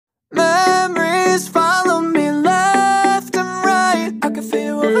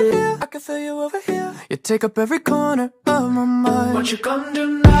take up every corner of my mind. What you gonna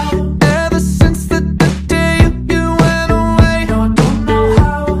do now? Ever since the day you went away, No, I don't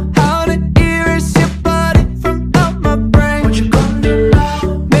know how to erase your body from out my brain. What you gonna do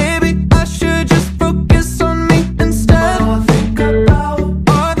now? Maybe I should just focus on me instead. All I think about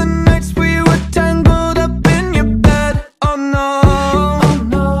are the nights we were tangled up in your bed. Oh no, oh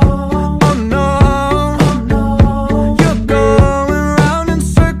no, oh no, oh no. you're going round in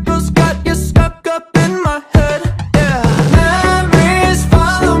circles, got you stuck up in my head. Yeah, memories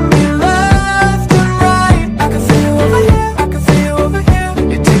follow me left and right. I can feel you over here, I can feel you over here.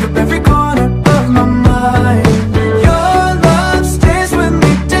 You take up every corner of my mind. Your love stays with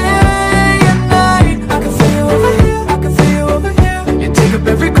me day and night. I can feel you over here, I can feel you over here. You take up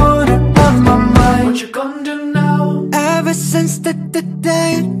every corner of my mind. What you gonna do now? Ever since the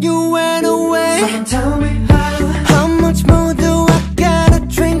day you went away, Someone tell me how much more do I gotta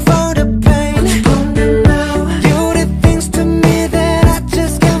drink for the pain? what you gonna do now? You did things to me that I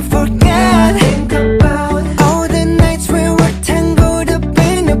just can't forget. Think about All the nights we were tangled up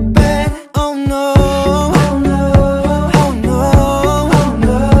in your bed. Oh no, oh no, oh no, oh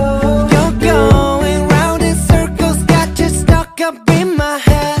no. you're going round in circles, got you stuck up in my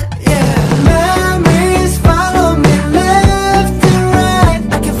head. Yeah, memories follow me left and right.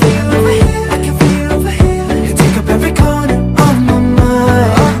 I can feel you over here, I can feel you over here. You take up every corner of my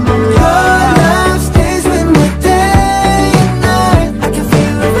mind. Your love stays with me day and night. I can feel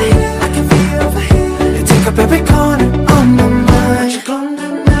you over here, I can feel you over here. You take up every corner of my What mind. you gonna do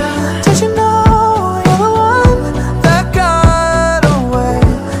now? Did you know you're the one that got away?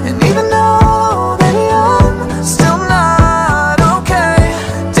 And even though, baby, I'm still not okay.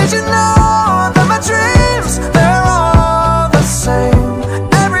 Did you know that my dreams, they're all the same?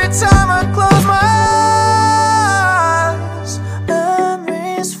 Every time I close my eyes,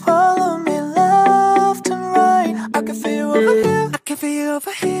 memories follow me left and right. I can feel you over here, I can feel you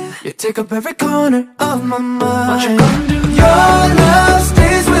over here. You take up every corner of my mind. What you gonna do Your love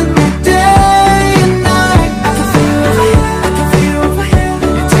stays with me day and night. I can feel you over here, I can feel you over here.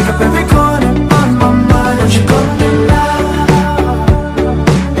 You take up every corner of my mind. What you gonna do now?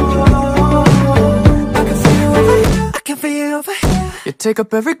 I can feel you over here, I can feel you over here. You take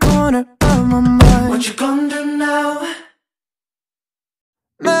up every corner of my mind. What you gonna do now?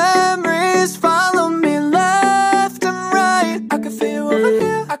 Memories follow me left and right. I can feel you over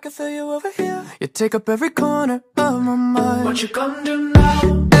here, I can feel you over here. You take up every corner of my mind. What you gonna do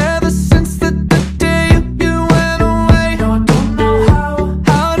now? Ever since the day you went away, No, I don't know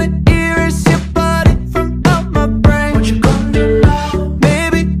how to erase your body from out my brain. what you gonna do now?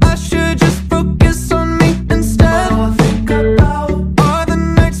 Maybe I should just focus on me instead. All I think about are the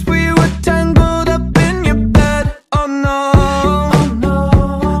nights we were tangled up in your bed. Oh no, oh no,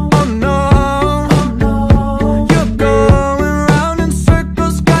 oh no, oh no. you're going round in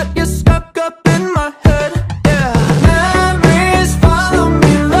circles, got you stuck up in my head. Yeah, memories follow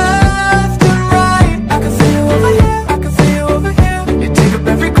me left and right. I can feel you over here, I can feel you over here. You take up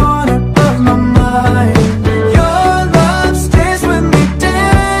every corner of my mind. Your love stays with me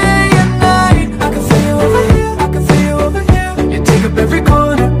day and night. I can feel you over here, I can feel you over here. You take up every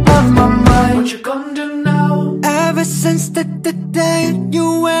corner of my mind. What you gonna do now? Ever since the day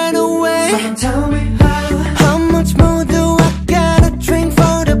you went away, Someone tell me how much more do I gotta drink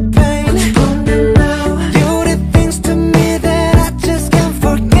for the pain? what you gonna do now? You did things to me that I just can't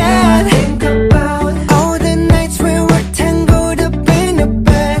forget. Think about All the nights we were tangled up in your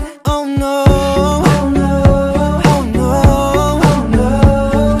bed. Oh no, oh no, oh no, oh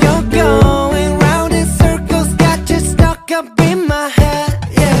no. you're going round in circles, got you stuck up in my head.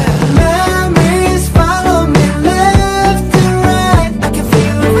 Yeah, memories follow me left and right. I can feel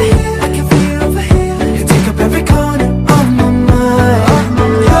you over here, I can feel you over here. You take up every corner of my mind.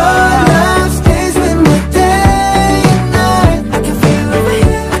 Your love stays with me day and night. I can feel you over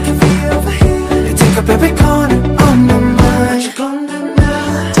here, I can feel you over here. You take up every corner of my What mind. you gonna do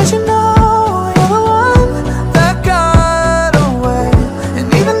now? Did you know you're the one that got away? And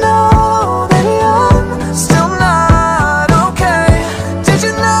even though, baby, I'm still not okay. Did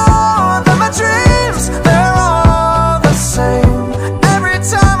you know that my dreams, they're all the same? Every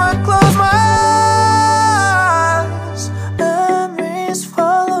time I close my eyes, memories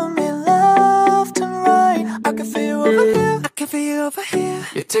follow me left and right. I can feel you over here, I can feel you over here.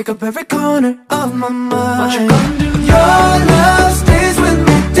 You take up every corner of my mind. What you gonna do Your love stays with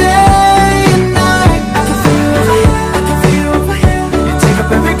me day and night. I can feel you over here, I can feel you over here. You take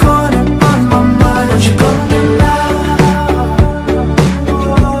up every corner of my mind. What you gonna do now?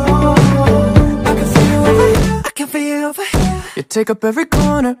 I can feel you over here, I can feel you over here. You take up every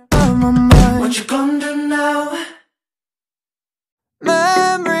corner of my mind. What you gonna do now?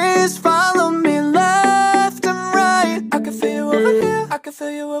 Memories follow me left and right. I can feel you over here, I can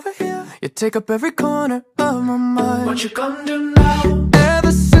feel you over here. You take up every corner of my mind. What you gonna do now?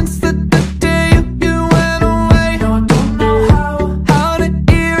 Ever since the day you went away, No, I don't know how to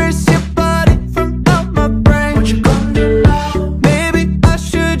erase your body from out my brain. what you gonna do now. Maybe I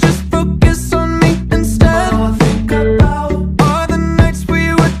should just focus on me instead. All I think about, All the nights we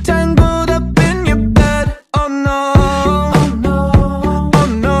were tangled up in your bed. Oh no, oh no, oh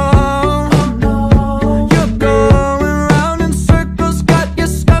no, oh no. you're going round in circles, got you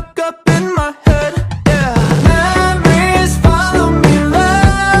stuck up in my head. Yeah, memories follow me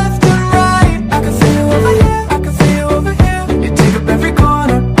left and right. I can feel you over here, I can feel you over here. You take up every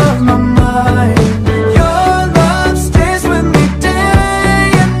corner of my mind. Your love stays with me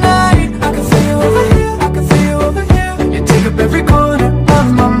day and night. I can feel you over here, I can feel you over here. You take up every corner of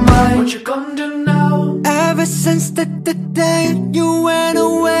my mind. What you gonna do now? Ever since the day you went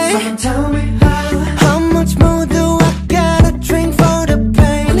away, Someone tell me how much more do I gotta drink for the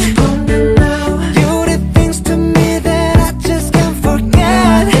pain? what you gonna do now. You did things to me that I just can't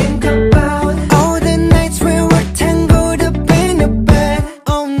forget. Think about, All the nights we were tangled up in the bed.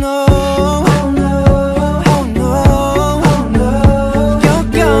 Oh no, oh no, oh no, oh no. you're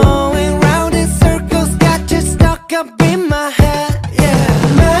going round in circles, got you stuck up in my head. Yeah,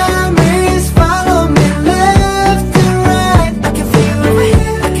 memories follow me left and right. I can feel you over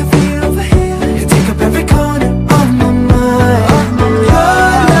here, I can feel you over here. You take up every corner of my mind. Your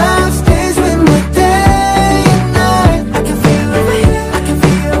love stays with me day and night. I can feel you over here, I can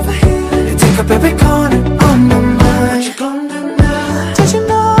feel you over here. You take up every corner of my What mind. you gonna do now? Did you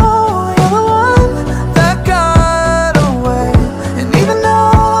know you're the one that got away? And even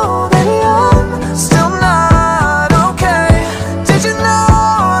though, baby, I'm still not okay. Did you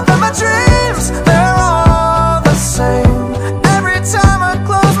know that my dreams, they're all the same? Every time I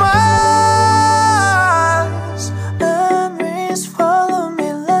close my eyes, memories follow me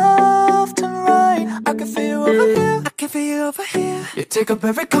left and right. I can feel you over here, I can feel you over here. You take up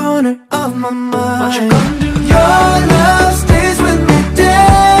every corner of my mind. What you gonna do Your love stays with me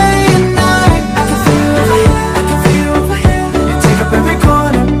day and night. I can feel you over here, I can feel you over here. You take up every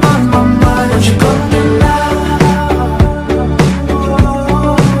corner of my mind. What you gonna do now?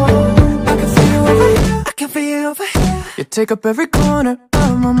 I can feel you over here, I can feel you over here. You take up every corner of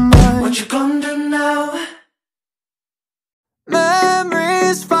my mind. What you gonna do now?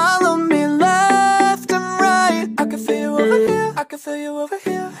 Memories follow me left and right. I can feel you over here, I can feel you over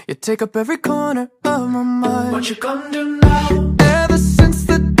here. You take up every corner of my mind. What you gonna do now? Ever since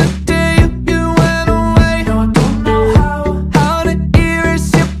the day you went away, No, I don't know how to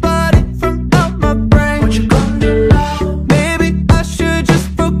erase your body from out my brain. what you gonna do now. Maybe I should just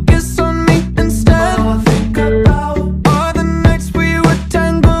focus on me instead. All I think about, All the nights we were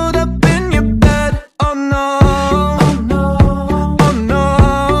tangled up in your bed. Oh no, oh no, oh no,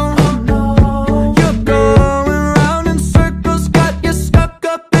 oh no. you're going round in circles, got you stuck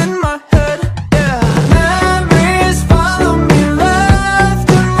up in my head. Yeah, memories follow me left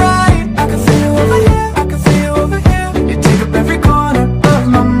and right. I can feel you over here, I can feel you over here. You take up every corner of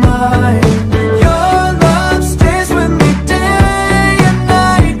my mind. Your love stays with me day and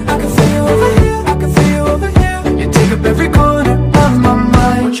night. I can feel you over here, I can feel you over here. You take up every corner of my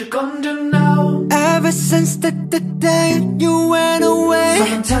mind. What you gonna do now? Ever since the day you went away,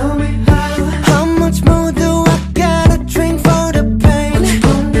 Someone tell me how much more do I gotta drink for the pain? what you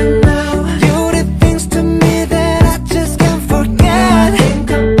gonna do now. You did things to me that I just can't forget. Think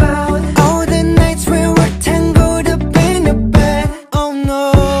about, All the nights we were tangled up in the bed. Oh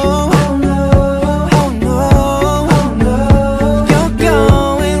no, oh no, oh no, oh no. you're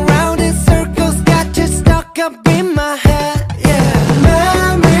going round in circles, got you stuck up in my head. Yeah,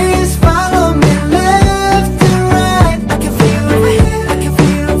 memories follow me left and right. I can feel you over here, I can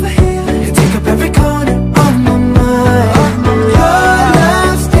feel you over here. You take up every corner of my mind. Your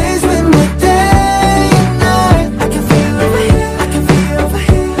love stays with me day and night. I can feel you over here, I can feel you over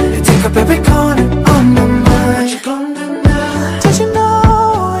here. You take up every corner of my What mind. you gonna do now? Did you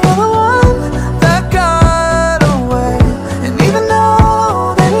know you're the one that got away? And even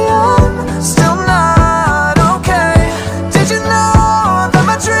though, baby, I'm still not okay. Did you know that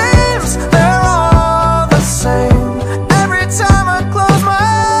my dreams, they're all the same? Every time I close my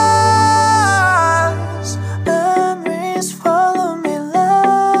eyes, memories follow me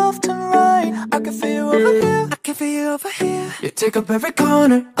left and right. I can feel you over here, I can feel you over here. You take up every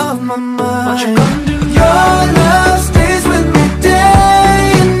corner of my mind. What you gonna do now? Your love stays with me day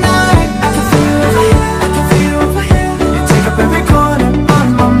and night. I can feel you over here, I can feel you over here. You take up every corner of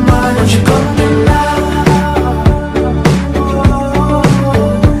my mind. What you gonna do now?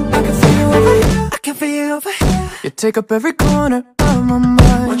 take up every corner of my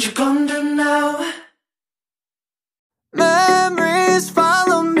mind. What you gonna do now? Memories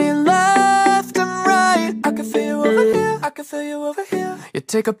follow me left and right. I can feel you over here, I can feel you over here. You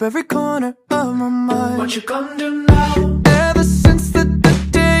take up every corner of my mind. What you gonna do now? Ever since the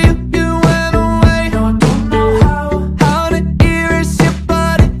day you went away, No, I don't know how to erase your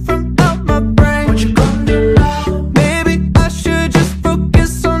body from out my brain. what you gonna do now. Maybe I should just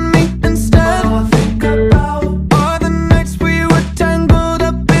focus on me instead. All I think about, All the nights we were tangled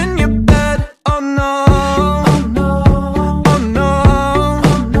up in your bed. Oh no, oh no, oh no,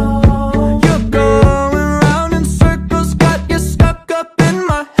 oh no. you're going round in circles, got you stuck up in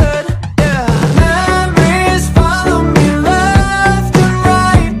my head. Yeah, memories follow me left and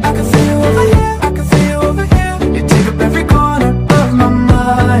right. I can feel you over here, I can feel you over here. You take up every corner of my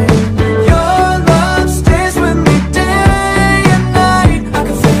mind. Your love stays with me day and night. I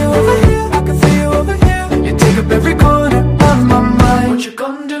can feel you over here, I can feel you over here. You take up every corner of my mind. What you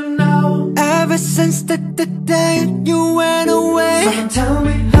gonna do now? Ever since the day you went away, Someone tell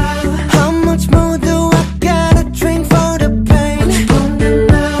me how much more do I gotta drink for the pain? what you gonna do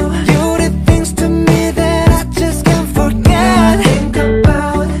now. You did things to me that I just can't forget. Think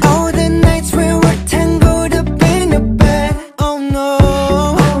about, All the nights we were tangled up in your bed. Oh no,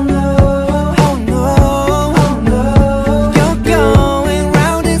 oh no, oh no, oh no. you're going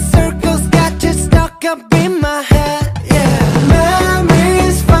round in circles, got you stuck up in my head. Yeah,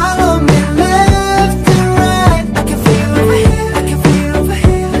 memories follow me left and right. I can feel you over here, I can feel you over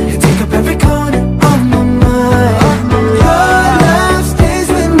here. You take up every corner of my mind. Your love stays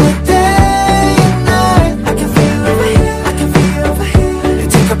with me day and night. I can feel you over here, I can feel you over here. You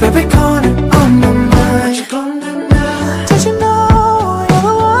take up every corner of my What mind. you gonna do now? Did you know you're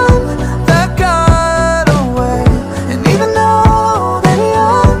the one that got away? And even though that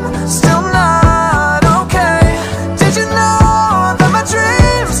I'm still not okay, did you know that my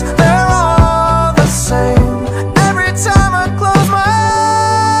dreams, they're all the same? Every time I close my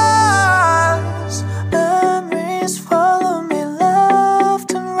eyes, memories follow me left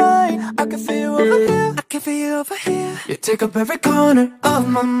and right. I can feel you over here, I can feel you over here. You take up every corner of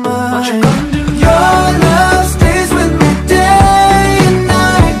my mind. What you gonna do now? Your love stays with me day and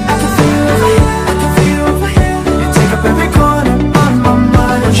night. I can feel you over here, I can feel you over here. You take up every corner of my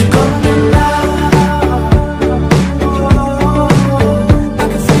mind. What you gonna do now? I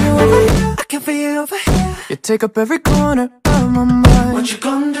can feel you over here, I can feel you over here. You take up every corner of my mind. What you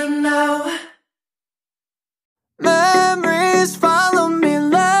gonna do now? Memories follow me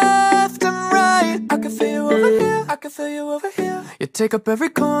left and right. I can feel you over here, I can feel you over here. You take up every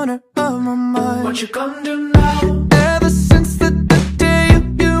corner of my mind. What you gonna do now? Ever since the day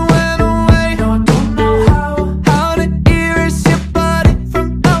you went away, No, I don't know how to erase your body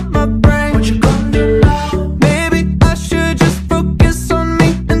from out my brain. what you gonna do now. Maybe I should just focus on me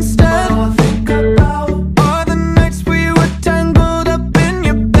instead. All I think about, All the nights we were tangled up in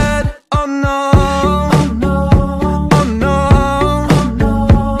your bed. Oh no, oh no, oh no, oh no.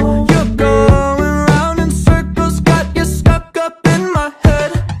 you're going round in circles, got you stuck up in my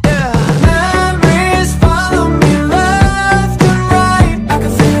head. Yeah, memories follow me left and right. I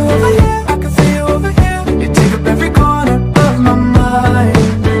can feel you over here, I can feel you over here. You take up every corner of my mind.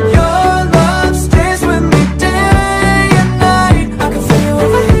 Your love stays with me day and night. I can feel you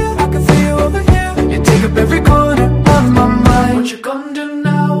over here, I can feel you over here. You take up every corner of my mind. What you gonna do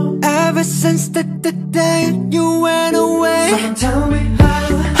now? Ever since the day you went away, Someone tell me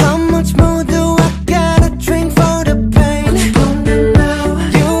how much more do I gotta drink for the pain? what you gonna do now.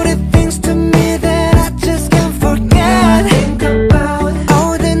 You did things to me that I just can't forget. Think about,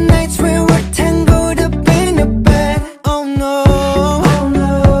 All the nights we were tangled up in your bed. Oh no, oh no,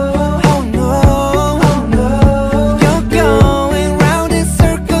 oh no, oh no. you're going round in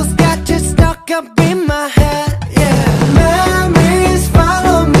circles, got you stuck up in my head. Yeah, memories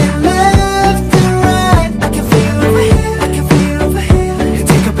follow me left and right. I can feel you over here, I can feel you over here. You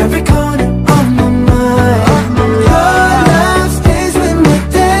take up every corner of my mind. Your love stays with me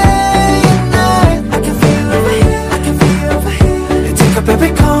day and night. I can feel you over here, I can feel you over here. You take up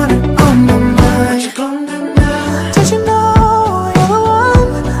every corner of my What mind. you gonna do now? Did you know you're the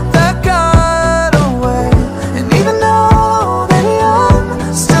one that got away? And even though that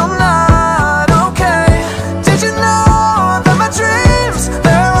I'm still not okay, did you know that my dreams,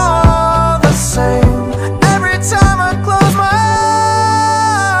 they're all the same? Every time I close my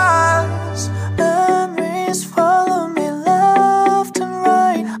eyes, memories follow me left and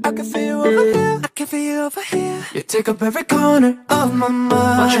right. I can feel you over here, I can feel you over here. You take up every corner of my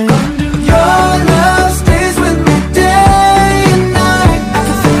mind. What you gonna do now? Your love stays with me day and night. I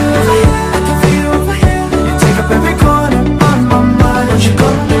can feel you over here, I can feel you over here. You take up every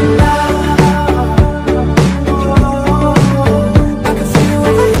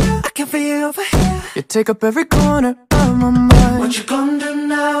take up every corner of my mind. What you gonna do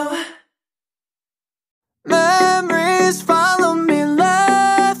now? Memories follow me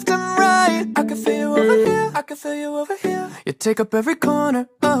left and right. I can feel you over here, I can feel you over here. You take up every corner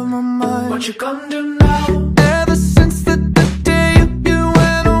of my mind. What you gonna do now? Ever since the day you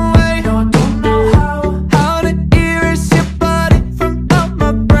went away, No, I don't know how to erase your body from out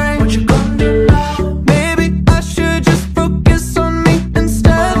my brain. what you gonna do now. Maybe I should just focus on me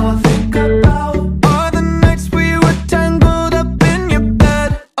instead. All I think about All the nights we were tangled up in your bed.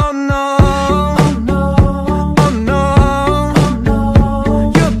 Oh no, oh no, oh no, oh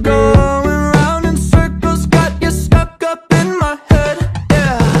no. you're going round in circles, got you stuck up in my head.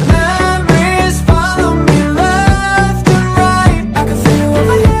 Yeah, memories follow me left and right. I can feel you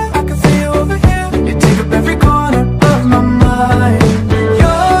over here, I can feel you over here. You take up every corner of my mind.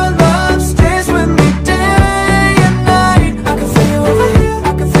 Your love stays with me day and night. I can feel you over here,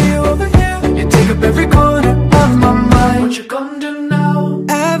 I can feel you over here. You take up every corner of my mind. What you gonna do now?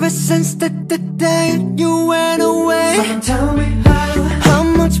 Ever since the day you went away, Someone tell me how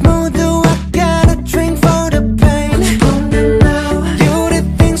much more do I gotta drink for the pain? what you gonna do now. You did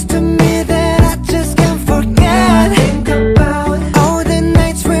things to me that I just can't forget. Think about All the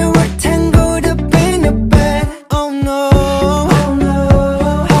nights we were tangled up in your bed. Oh no, oh no,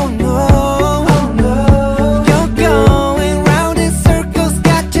 oh no, oh no. you're going round in circles,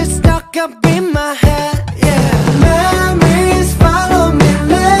 got you stuck up in my head. Yeah, memories follow me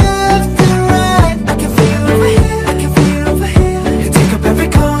left and right. I can feel you over here, I can feel you over here. You take up every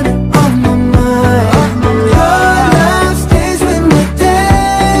corner of my mind. Your love stays with me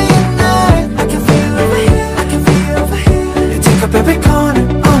day and night. I can feel you over here, I can feel you over here. You take up every corner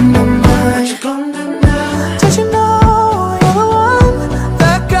of my What mind. you gonna do now? Did you know you're the one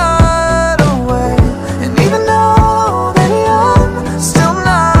that got away? And even though, baby, I'm still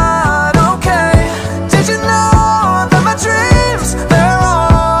not okay. Did you know that my dreams, they're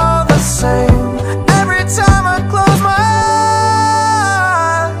all the same? Every time I close my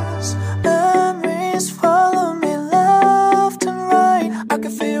eyes, memories follow me left and right. I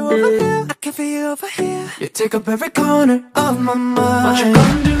can feel you over here, I can feel you over here. You take up every corner of my mind. What you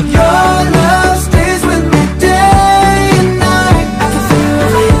gonna do? Your love stays with me day and night. I can feel you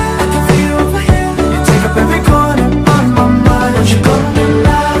over here, I can feel you over here. You take up every corner of my mind. What you gonna do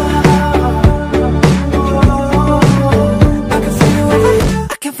now? I can feel you over here,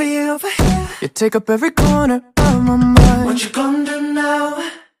 I can feel you over here. You take up every corner of my mind. What you gonna do now?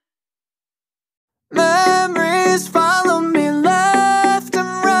 Memories follow me left and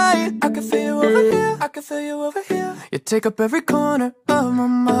right. I can feel you over here, I can feel you over here. You take up every corner of my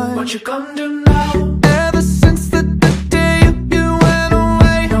mind. What you gonna do now? Ever since the day you went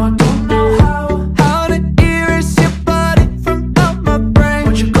away, No, I don't know how to erase your body from out my brain.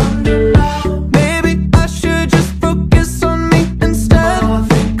 what you gonna do now. Maybe I should just focus on me instead. All I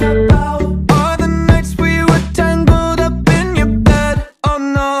think about All the nights we were tangled up in your bed. Oh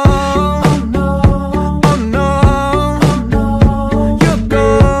no, oh no, oh no, oh no. you're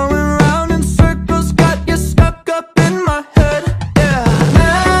going round in circles, got you stuck up in my head. Yeah,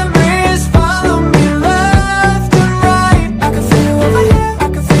 memories follow me left and right. I can feel you over here, I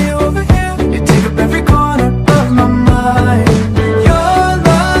can feel you over here. You take up every corner of my mind. Your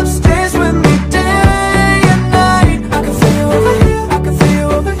love stays with me day and night. I can feel you over here, I can feel you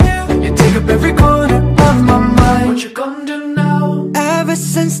over here. You take up every corner of my mind. What you gonna do now? Ever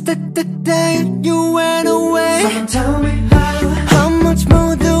since the day you went away, Someone tell me how much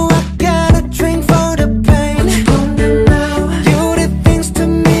more do I gotta drink for the pain? what you gonna do now. You did things to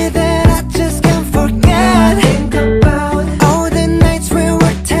me that I just can't forget. Think about All the nights we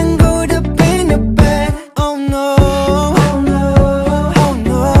were tangled up in your bed. Oh no, oh no, oh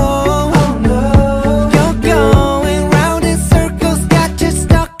no, oh no. you're going round in circles, got you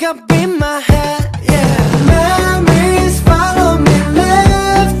stuck up in my head. Yeah, memories follow me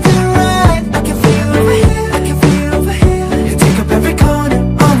left and right. I can feel you over here, I can feel you over here. You take up every corner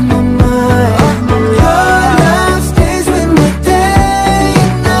of my mind. Your love stays with me day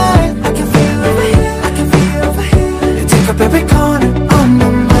and night. I can feel you over here, I can feel you over here. You take up every corner of my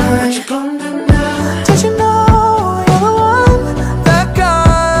What mind. you gonna do now? Did you know you're the one that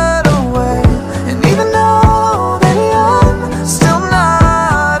got away? And even though, baby, I'm still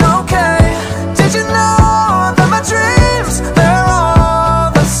not okay. Did you know that my dreams, they're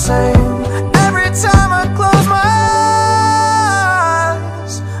all the same? Every time I close my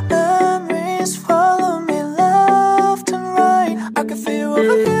eyes, memories follow me left and right. I can feel you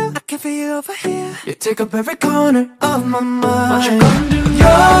over here, I can feel you over here. You take up every corner of my mind. What you gonna do?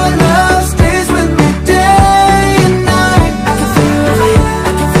 Your love stays with me day and night. I can feel you over here,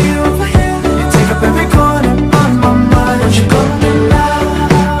 I can feel you over here. You take up every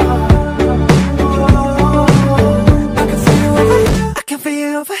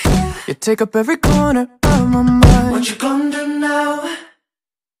you over here. You take up every corner of my mind. What you gonna do now?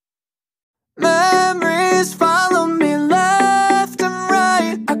 Memories follow me left and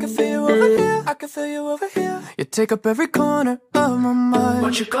right. I can feel you over here, I can feel you over here. You take up every corner of my mind.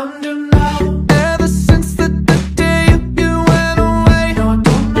 What you gonna do now? Ever since the day you went away, No, I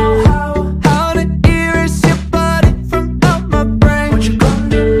don't know how to erase your body from out my brain. what you gonna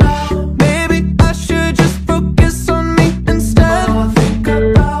do now. Maybe I should just focus on me instead. All I think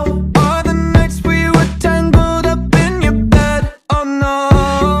about Are the nights we were tangled up in your bed. Oh no,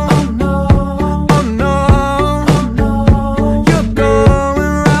 oh no, oh no, oh no. you're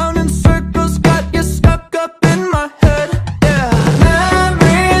going round in circles, got you stuck up in my head. Yeah,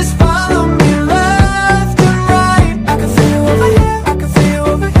 memories follow me left and right. I can feel you over here, I can feel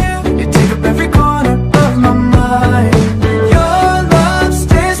you over here. You take up every corner of my mind. Your love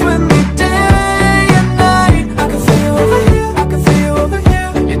stays with me day and night. I can feel you over here, I can feel you over here.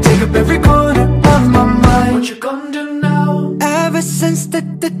 You take up every corner of my mind. What you gonna do now? Ever since the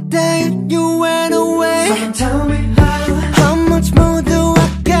day you went away, Someone tell me how much more do I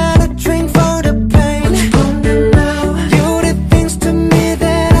gotta drink for the pain? what you gonna do now. You did things to me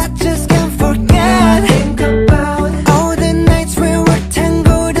that I just can't forget. Think about All the nights we were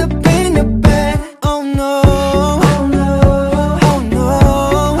tangled up in your bed. Oh no, oh no, oh no,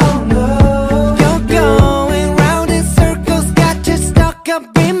 oh no. you're going round in circles, got you stuck up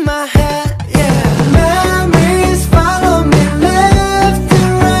in my head. Yeah, memories follow me left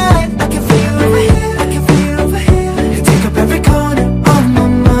and right. I can feel you over here, I can feel you over here. You take up every corner of my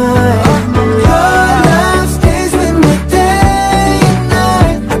mind. Your love stays with me day and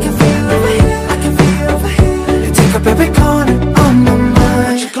night. I can feel you over here, I can feel you over here. You take up every corner of my What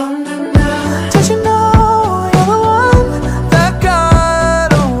mind. you gonna do now? Did you know you're the one that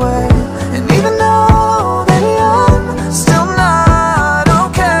got away? And even though, baby, I'm still not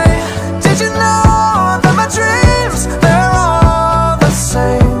okay. Did you know that my dreams, they're all the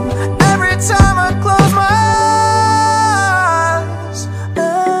same? Every time I close my eyes,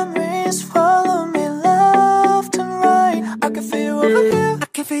 memories follow me left and right. I can feel you over here, I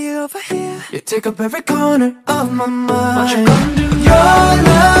can feel you over here. You take up every corner of my mind. What you gonna do now? Your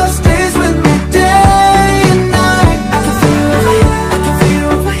love stays with me day and night. I can feel you over here, I can feel you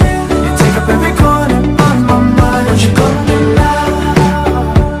over here. You take up every corner of my mind. What you gonna do now?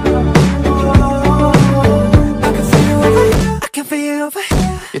 I can feel you over here, I can feel you over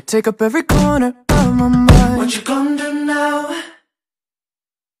here. You take up every corner of my mind. What you gonna do now?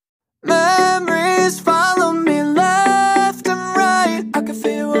 Memories follow me left and right. I can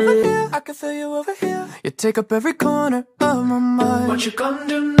feel you over here, I can feel you over here. You take up every corner of my mind. What you gonna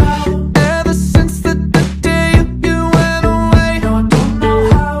do now? Ever since the day you went away, No, I don't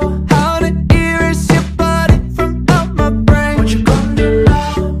know how to erase your body from out my brain. what you gonna do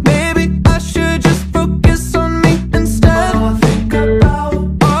now. Maybe I should just focus on me instead. All I think about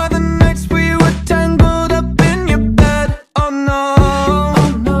Are the nights we were tangled up in your bed. Oh no,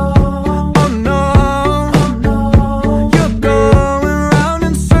 oh no, oh no, oh no. you're going round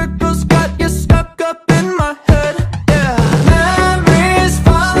in circles, got you stuck up in my head. Yeah, memories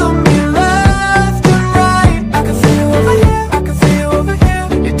follow me left and right. I can feel you over here, I can feel you over here.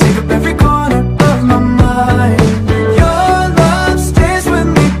 You take up every corner of my mind. Your love stays with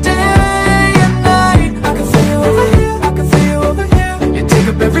me day and night. I can feel you over here, I can feel you over here. You take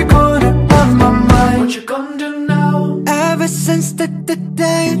up every corner of my mind. What you gonna do now? Ever since the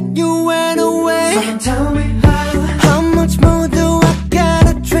day you went away, Someone tell me how much more do I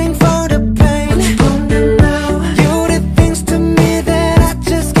gotta drink for the pain? what you gonna do now. You did things to me that I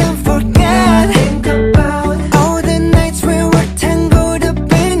just can't forget. Think about All the nights we were tangled up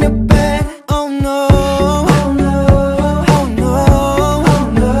in your bed. Oh no, oh no, oh no, oh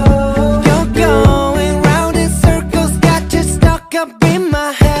no. you're going round in circles, got you stuck up in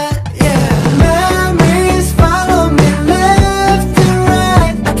my head. Yeah, memories follow me left and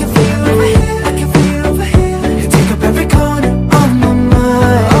right. I can feel you over here, I can feel you over here. You take up every corner of my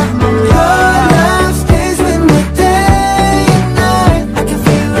mind. Your love stays with me day and night. I can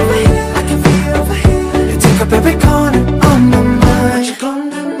feel you over here, I can feel you over here. You take up every corner of my What mind. you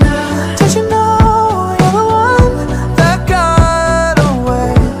gonna do now? Did you know you're the one that got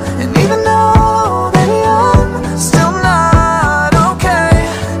away? And even though, baby, I'm still not okay.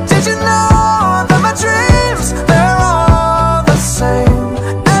 Did you know that my dreams, they're all the same?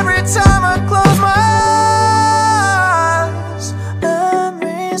 Every time I close my eyes,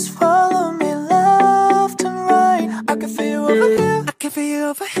 memories follow me left and right. I can feel you over here, I can feel you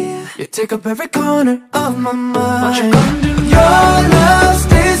over here. You take up every corner of my mind. What you gonna do now? Your love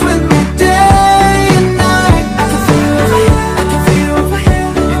stays with me day and night. I can feel you over here, I can feel you over here.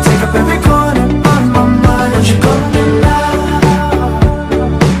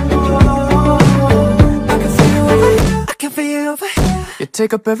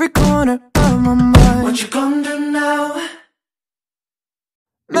 take up every corner of my mind. What you gonna do now?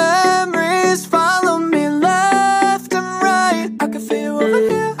 Memories follow me left and right. I can feel you over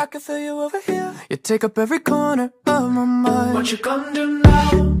here, I can feel you over here. You take up every corner of my mind. What you gonna do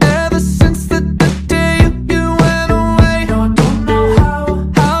now? Ever since the day you went away, No, I don't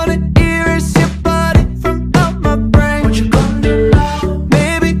know how to erase your body from out my brain. what you gonna do now.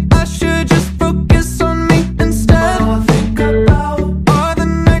 Maybe I should just focus on me instead. All I think about, All the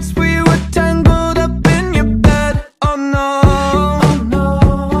nights we were tangled up in your bed. Oh no, oh no,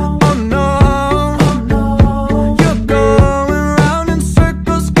 oh no, oh no. you're going round in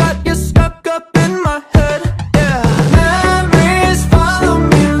circles, got you stuck up in my head. Yeah, memories follow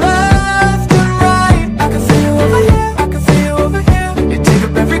me left and right. I can feel you over here, I can feel you over here. You take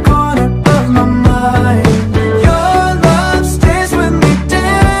up every corner of my mind. Your love stays with me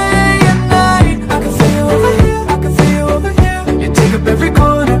day and night. I can feel you over here, I can feel you over here. You take up every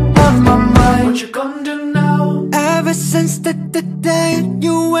corner of my mind. What you gonna do now? Ever since the day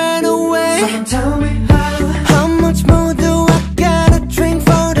you went away, Someone tell me how much more do I gotta drink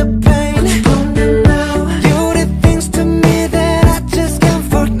for the pain? what you gonna do now. You did things to me that I just can't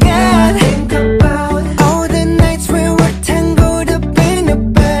forget. Think about, All the nights we were tangled up in your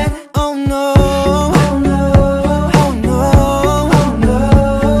bed. Oh no, oh no, oh no, oh no.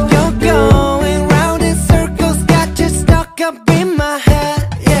 you're going round in circles, got you stuck up in my head.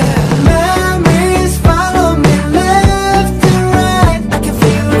 Yeah, memories follow me left and right. I can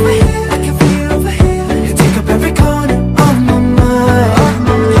feel you over here, I can feel you over here. You take up every corner of my mind.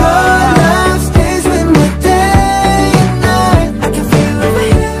 Your love stays with me day and night. I can feel you over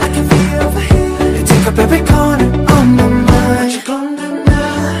here, I can feel you over here. You take up every corner of my What mind. you gonna do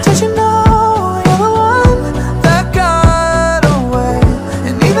now? Did you know you're the one that got away?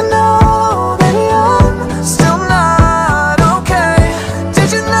 And even though, baby, I'm still not okay. Did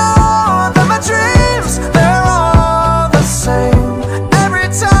you know that my dreams, they're all the same? Every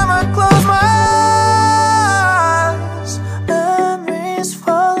time I close my eyes, memories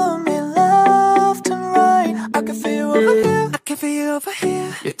follow me left and right. I can feel you over here, I can feel you over here.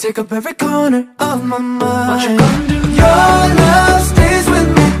 You take up every corner of my mind. What you gonna do now? Your love stays with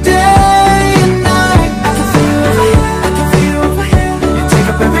me day and night. I can feel you over here, I can feel you over here. You take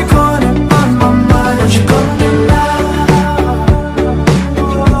up every corner of my mind. What you gonna do now?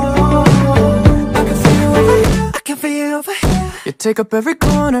 I can feel you over here, I can feel you over here. You take up every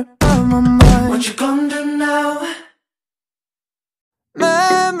corner of my mind. What you gonna do now?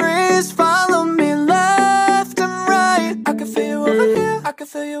 Memories follow me left and right. I can feel you over here, I can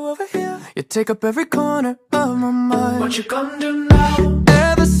feel you over here. You take up every corner of my mind. What you gonna do now?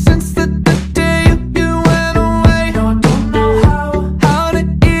 Ever since the day you went away, No, I don't know how to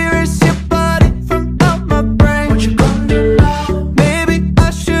erase your body from out my brain. what you gonna do now. Maybe I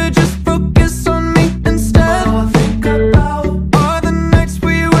should just focus on me instead. All I think about, All the nights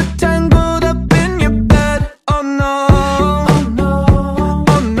we were tangled up in your bed. Oh no, oh no,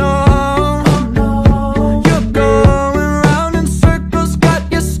 oh no, oh no. you're going round in circles, got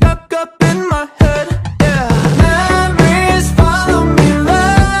you stuck up in my head. Yeah, memories follow me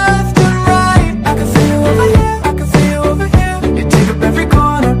left and right. I can feel you over here, I can feel you over here. You take up every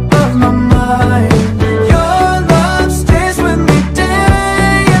corner of my mind. Your love stays with me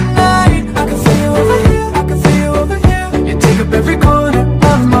day and night. I can feel you over here, I can feel you over here. You take up every corner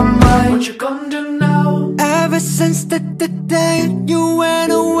of my mind. What you gonna do now? Ever since the day you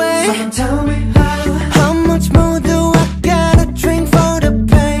went away, Someone tell me how much more do I gotta drink for the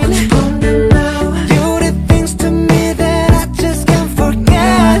pain? what you gonna do now. You did things to me that I just can't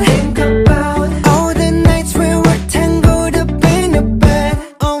forget. Think about, All the nights we were tangled up in your bed.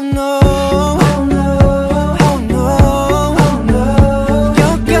 Oh no, oh no, oh no, oh no.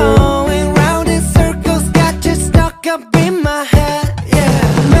 you're going round in circles, got you stuck up in my head. Yeah,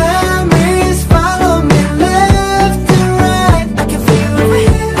 memories follow me left and right. I can feel you over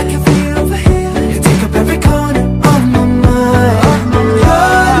here, I can feel you over here. You take up every corner of my mind.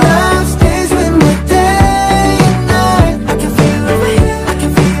 Your love stays with me day and night. I can feel you over here, I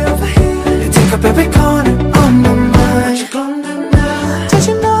can feel you over here. You take up every corner of my What mind. you gonna do now? Did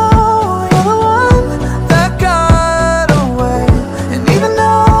you know you're the one that got away? And even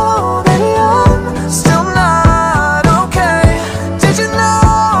though, baby, I'm still not okay. Did you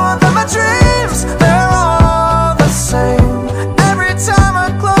know that my dreams, they're all the same? Every time I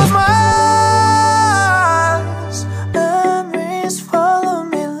close my eyes, memories follow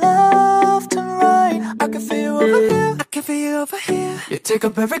me left and right. I can feel you over here, I can feel you over here. You take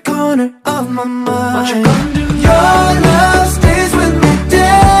up every corner of my mind. What you gonna do now? Your love stays with me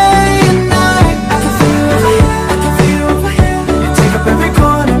day and night. I can feel you over here, I can feel you over here. You take up every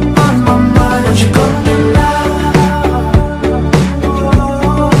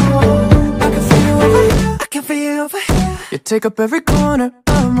take up every corner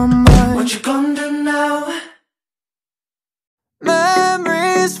of my mind. What you gonna do now?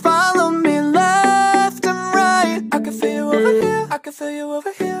 Memories follow me left and right. I can feel you over here, I can feel you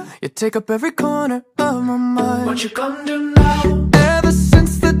over here. You take up every corner of my mind. What you gonna do now? Ever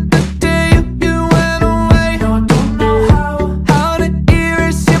since the day you went away, No, I don't know how to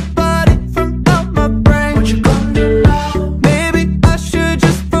erase your body from out my brain. what you gonna do now. Maybe I should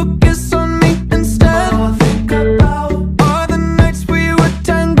just focus on me instead. All I think about, All the nights we were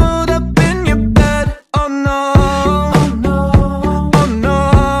tangled up in your bed. Oh no, oh no, oh no,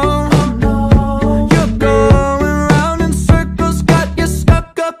 oh no. you're going round in circles, got you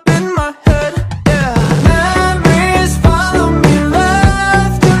stuck up in my head. Yeah, memories follow me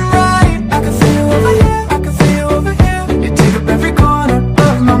left and right. I can feel you over here, I can feel you over here. You take up every corner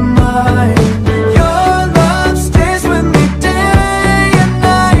of my mind. Your love stays with me day and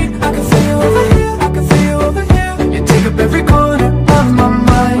night. I can feel you over here, I can feel you over here. You take up every corner of my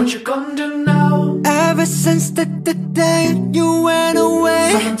mind. What you gonna do now? Ever since the day you went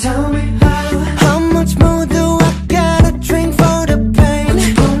away, Someone tell me how much more do I gotta drink for the pain? what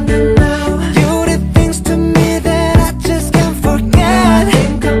you gonna do now. You did things to me that I just can't forget.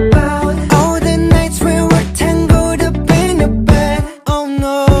 Think about, All the nights we were tangled up in the bed. Oh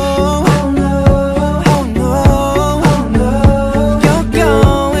no, oh no, oh no, oh no. you're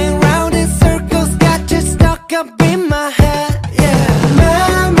going round in circles, got you stuck up in my head. Yeah,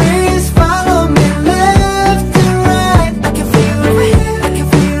 memories follow me left and right. I can feel you over here, I can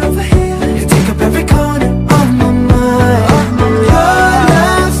feel you over here. You take up every corner of my mind. Your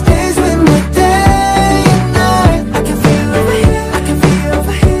love stays with me day and night. I can feel you over here, I can feel you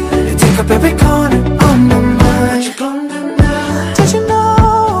over here. You take up every corner of my What mind. you gonna do now? Did you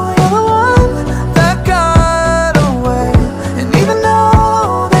know you're the one that got away? And even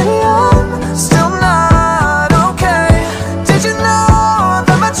though, baby, I'm still not okay. Did you know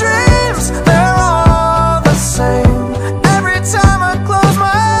that my dreams, they're all the same? Every time I close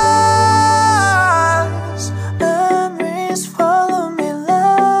my eyes, memories follow me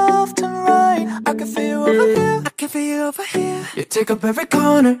left and right. I can feel you over here, I can feel you over here. You take up every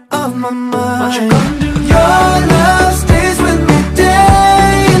corner of my mind. What you gonna do Your love stays with me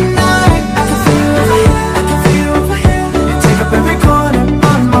day and night. I can feel you over here, I can feel you over here. You take up every corner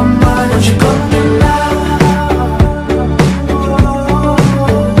of my mind. What you gonna do now?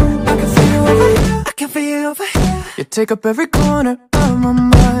 I can feel you over here, I can feel you over here. You take up every corner of my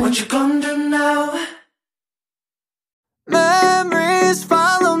mind. What you gonna do now? Memories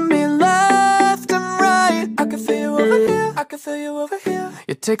follow me left and right. I can feel you over here, I can feel you over here.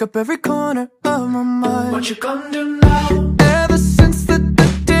 You take up every corner of my mind. What you gonna do now? Ever since the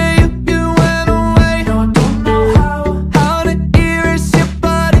day you went away, No, I don't know how to erase your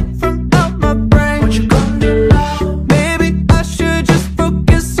body from out my brain. what you gonna do now. Maybe I should just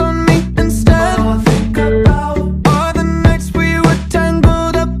focus on me instead. All I think about, All the nights we were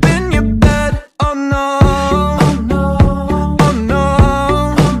tangled up in your bed. Oh no, oh no, oh no,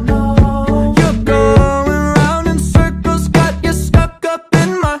 oh no. you're going round in circles, got you stuck up in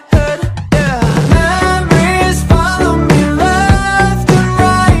my head. Yeah, memories follow me left and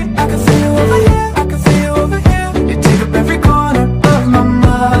right. I can feel you over here, I can feel you over here. You take up every corner of my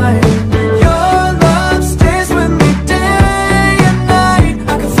mind. Your love stays with me day and night.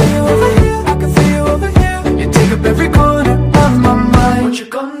 I can feel you over here, I can feel you over here. You take up every corner of my mind. What you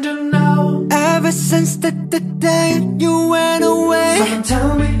gonna do now? Ever since the day you went away, Someone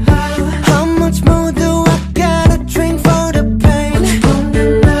tell me how much more do I gotta drink for the pain? what you gonna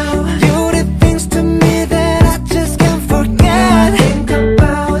do now. You did things to me that I just can't forget. Think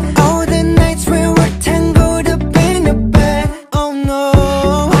about, All the nights we were tangled up in the bed. Oh no,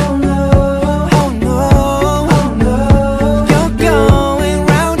 oh no, oh no, oh no. you're going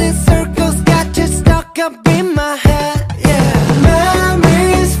round in circles, got you stuck up in my head. Yeah,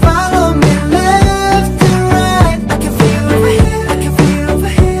 memories follow me left and right. I can feel you over here, I can feel you over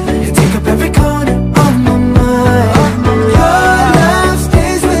here. You take up every corner of my mind. Your love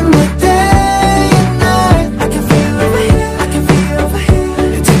stays with me day and night. I can feel you over here, I can feel you over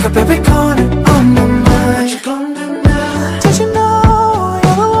here. You take up every corner of my What mind. you gonna do now? Did you know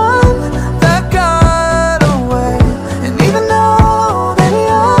you're the one that got away? And even though, baby,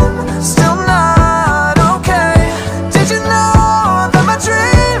 I'm still not okay. Did you know that my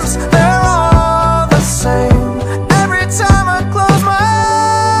dreams, they're all the same? Every time I close my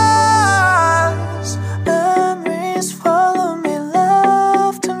eyes, memories follow me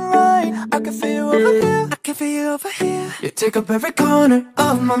left and right. I can feel you over here, I can feel you over here. You take up every corner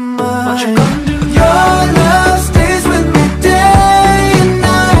of my mind. What you gonna do Your love stays with me day and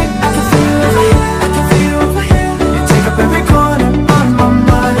night. I can feel you over here, I can feel you over here. You take up every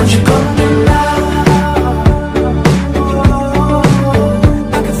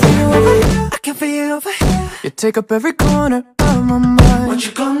take up every corner of my mind. What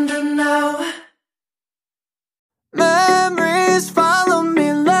you gonna do now? Memories follow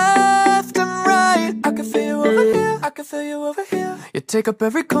me left and right. I can feel you over here, I can feel you over here. You take up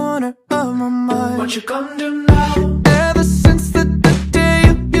every corner of my mind. What you gonna do now? Ever since the day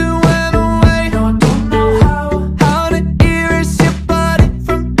you went away, No, I don't know how to erase your body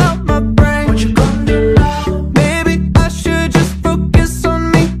from out my brain. what you gonna do now. Maybe I should just focus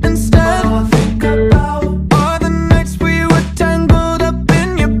on me instead. All I think about, All the nights we were tangled up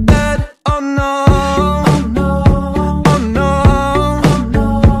in your bed. Oh no, oh no, oh no, oh no.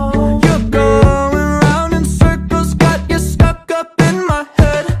 you're going round in circles, got you stuck up in my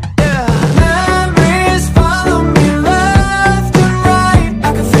head. Yeah, memories follow me left and right.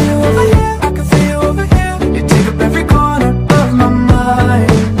 I can feel you over here, I can feel you over here. You take up every corner of my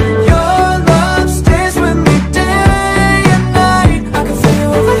mind. Your love stays with me day and night. I can feel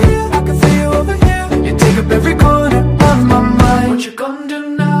you over here, I can feel you over here. You take up every corner of my mind. What you gonna do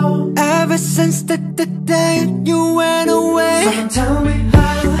now? Ever since the day you went away, Someone tell me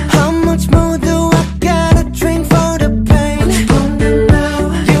how much more do I gotta drink for the pain? what you gonna do now.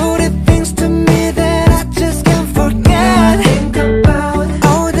 You did things to me that I just can't forget. Think about,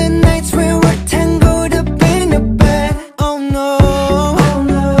 All the nights we were tangled up in your bed. Oh no, oh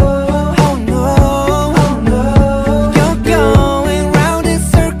no, oh no, oh no. you're going round in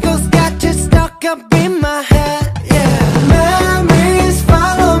circles, got you stuck up in my head. Yeah, memories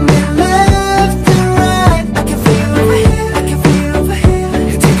follow me left and right. I can feel you over here, I can feel you over here.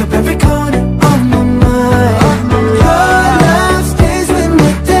 You take up every corner of my mind. Your love stays with me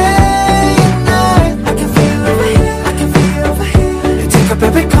day and night. I can feel you over here, I can feel you over here. You take up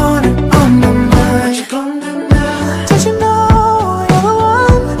every corner of my What mind. you gonna do now? Did you know you're the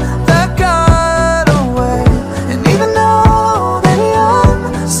one that got away? And even though that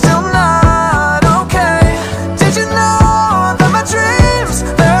I'm still not okay, did you know that my dreams,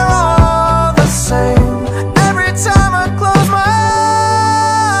 they're all the same? Every time I close my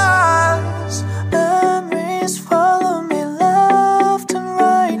eyes, memories follow me left and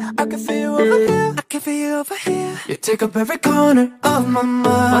right. I can feel you over here, I can feel you over here. You take up every corner of my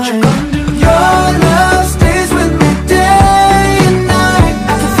mind. What you gonna do now? Your love stays with me day and night.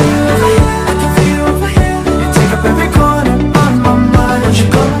 I can feel you over here, I can feel you over here. You take up every corner of my mind. What you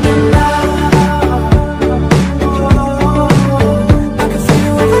gonna do now? I can feel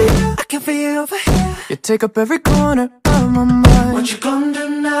you over here, I can feel you over here. You take up every corner of my mind. What you gonna do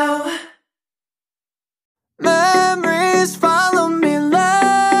now? Memories follow me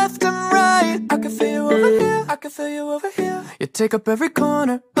left and right. I can feel you over here, I can feel you over here. You take up every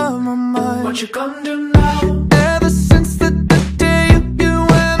corner of my mind. What you gonna do now? Ever since the day you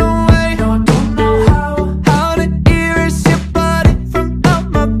went away, No, I don't know how to erase your body from out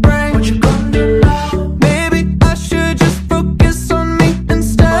my brain. what you gonna do now. Maybe I should just focus on me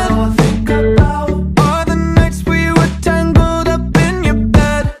instead. All I think about, All the nights we were tangled up in your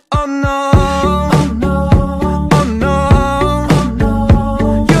bed. Oh no, oh no, oh no, oh no.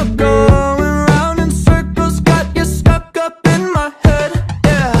 you're going round in circles, got you stuck up in my head.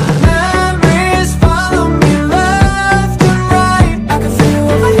 Yeah, memories follow me left and right. I can feel you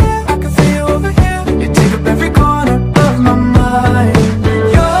over here, I can feel you over here. You take up every corner of my mind.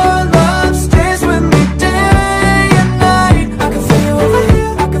 Your love stays with me day and night. I can feel you over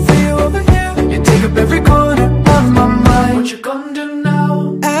here, I can feel you over here. You take up every corner of my mind. What you gonna do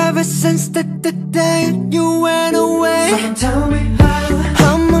now? Ever since the day you went away, Someone tell me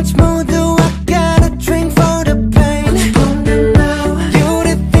how much more do I gotta drink for the pain? what you gonna do now. You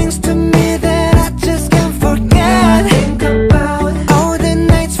did things to me that I just can't forget. Think about, All the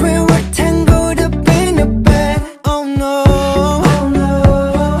nights we were tangled up in your bed. Oh no, oh no,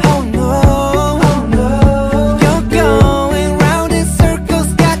 oh no, oh no. you're going round in circles,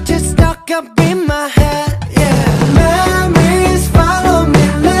 got you stuck up in my head. Yeah, memories follow me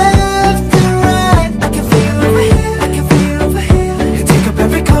left and right. I can feel you over here, I can feel you over here. You take up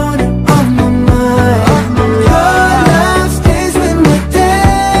every corner of my mind. Your love stays with me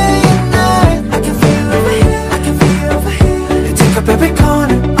day and night. I can feel you over here, I can feel you over here. You take up every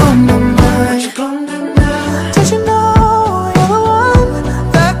corner of my What mind. you gonna do now? Did you know you're the one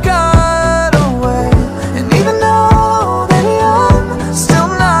that got away? And even though that I'm still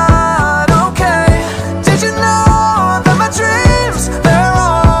not okay, did you know that my dreams, they're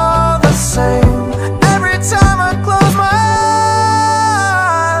all the same? Every time I close my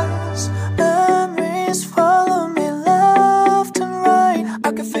eyes, memories follow me left and right.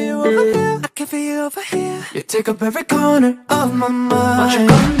 I can feel you over here, I can feel you over here. You take up every corner of my mind. What you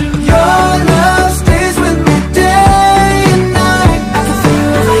gonna do now? Your love stays with me day and night. I can feel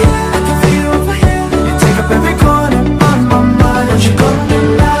you over here, I can feel you over here. You take up every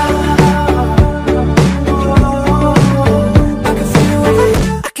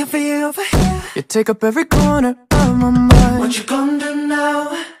take up every corner of my mind. What you gonna do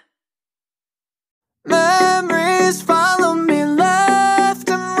now? Memories follow me left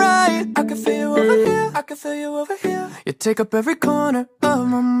and right. I can feel you over here, I can feel you over here. You take up every corner of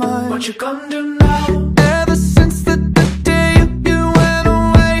my mind. What you gonna do now? Ever since the day you went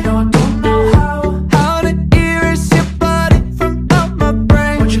away, No, I don't know how to erase your body from out my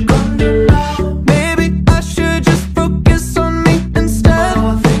brain. what you gonna do now. Maybe I should just focus on me instead.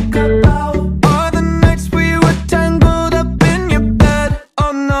 All I think about, All the nights we were tangled up in your bed.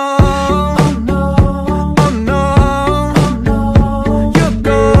 Oh no, oh no, oh no, oh no. you're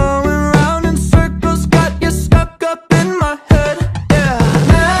going round in circles, got you stuck up in my head. Yeah,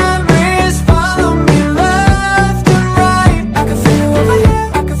 memories follow me left and right. I can feel you over here,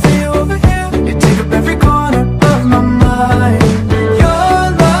 I can feel you over here. You take up every corner of my mind. Your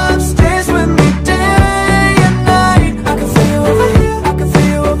love stays with me day and night. I can feel you over here, I can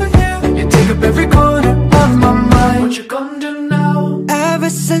feel you over here. You take up every corner of my mind. What you gonna do now? Ever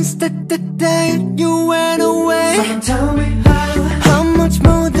since the day you went away, Someone tell me how much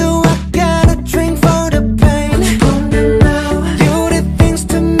more do I gotta drink for the pain? what you gonna do now. You did things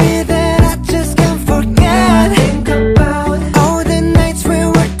to me that I just can't forget. Think about, All the nights we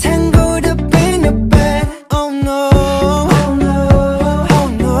were tangled up in your bed. Oh no, oh no, oh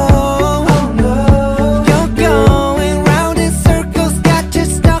no, oh no. you're going round in circles, got you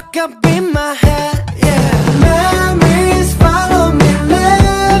stuck up in my head. Yeah, memories follow me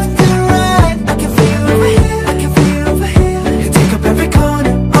left and right. I can feel you over here, I can feel you over here. You take up every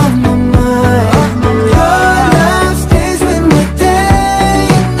corner of my mind. Your love stays with me day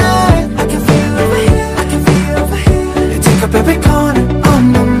and night. I can feel you over here, I can feel you over here. You take up every corner of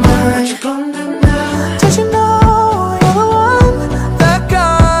my What mind. you gonna do now? Did you know you're the one that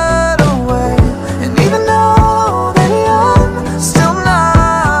got away? And even though, baby, I'm still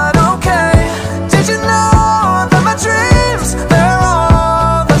not okay. Did you know that my dreams, they're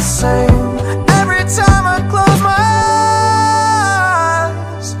all the same? Every time I close my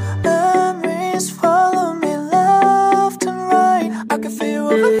eyes, memories follow me left and right. I can feel you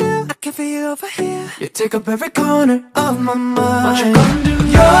over here, I can feel you over here. You take up every corner of my mind. What you gonna do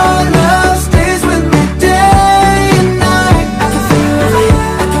now? Your love stays with me day and night. I can feel you over here,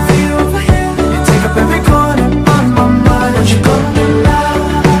 I can feel you over here. You take up every corner of my mind. What you gonna do now?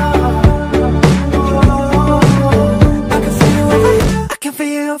 I can feel you over here, I can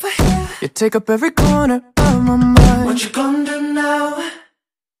feel you over here. You take up every corner of my mind. What you gonna do now?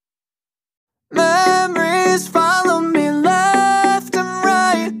 Memories follow me left and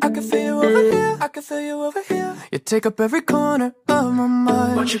right. I can feel you over here, I can feel you over here. You take up every corner of my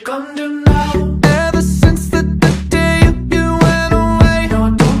mind. What you gonna do now? Ever since the day you went away, No,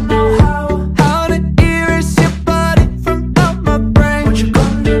 I don't know how to erase your body from out my brain. what you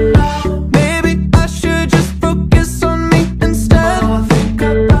gonna do now. Maybe I should just focus on me instead. All I think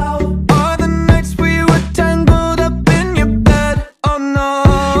about, All the nights we were tangled up in your bed. Oh no,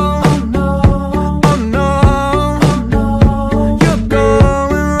 oh no, oh no, oh no. you're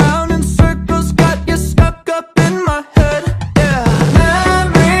going round in circles, got you stuck up in my head. Yeah,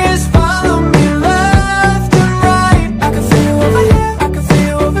 memories follow me left and right. I can feel you over here, I can feel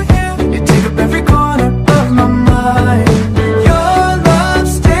you over here. You take up every corner of my mind. Your love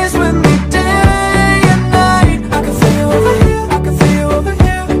stays with me day and night. I can feel you over here, I can feel you over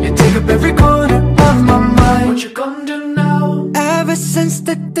here. You take up every corner of my mind. What you gonna do now? Ever since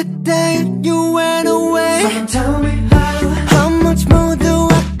the day you went away, Someone tell me how much more do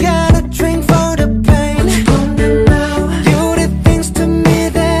I gotta drink for the pain? what you gonna do now. You did things to me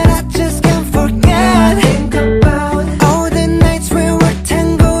that I just can't forget. Think about, All the nights we were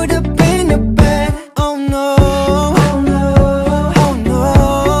tangled up in your bed. Oh no, oh no, oh no,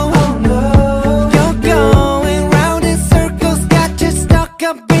 oh no. you're going round in circles, got you stuck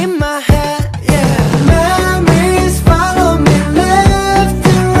up in my head. Yeah, memories follow me left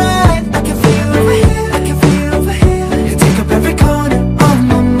and right. I can feel you over here, I can feel you over here. You take up every corner of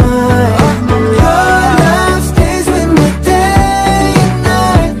my mind. Your love stays with me day and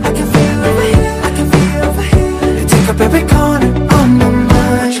night. I can feel you over here, I can feel you over here. You take up every corner of my What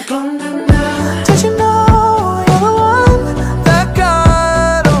mind. you gonna do now? Did you know you're the one that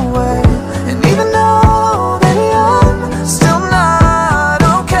got away? And even though, baby, I'm still not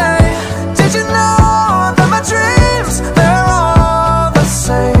okay. Did you know that my dreams, they're all the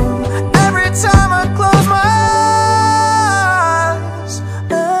same? Every time I close my eyes,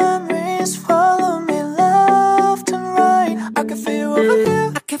 memories follow me left and right. I can feel you over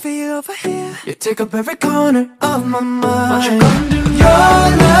here, I can feel you over here. You take up every corner of my mind. What you gonna do now?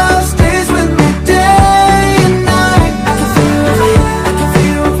 Your love stays with me day and night. I can feel you over here, I can feel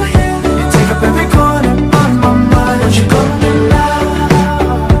you over here. You take up every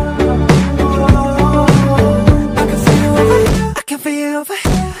feel over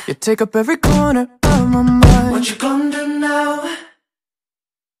here. You take up every corner of my mind. What you gonna do now?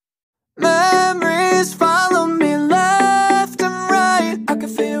 Memories follow me left and right. I can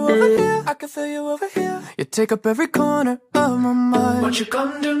feel you over here, I can feel you over here. You take up every corner of my mind. What you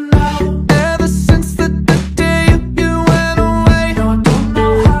gonna do now? Ever since the day you went away, No, I don't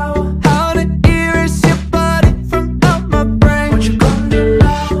know how to erase your body from out my brain. what you gonna do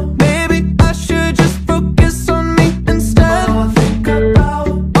now. Maybe I should just focus on me instead. All I think about,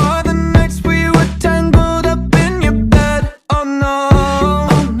 All the nights we were tangled up in your bed. Oh no,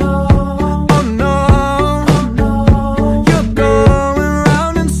 oh no, oh no, oh no. you're going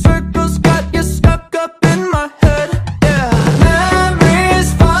round in circles, got you stuck up in my head. Yeah, memories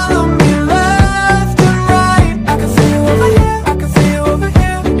follow me left and right. I can feel you over here, I can feel you over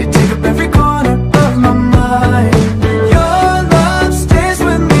here. You take up every corner of my mind. Your love stays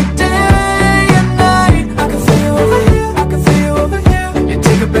with me day and night. I can feel you over here, I can feel you over here. You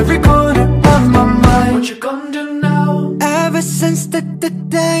take up every corner of my mind. What you gonna do now? Ever since the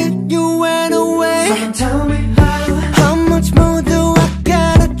day you went away, Someone tell me how much more do I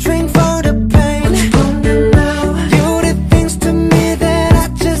gotta drink for the pain? what you gonna do now. You did things to me that I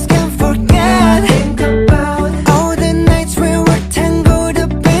just can't forget. Think about, All the nights we were tangled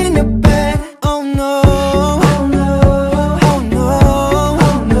up in your bed. Oh no, oh no, oh no,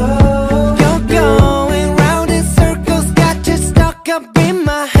 oh no. you're going round in circles, got you stuck up in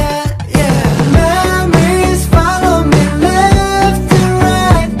my head. Yeah, memories follow me left and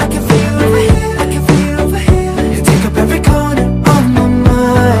right. I can feel you over here, I can feel you over here. You take up every corner of my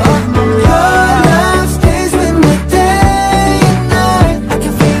mind. Your love stays with me day and night. I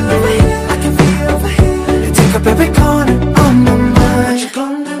can feel you over here, I can feel you over here. You take up every corner of my What mind. you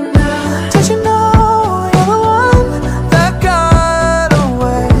gonna do now? Did you know you're the one that got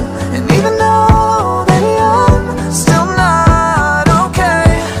away? And even though, baby, I'm still not okay.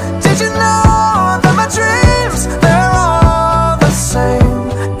 Did you know that my dreams, they're all the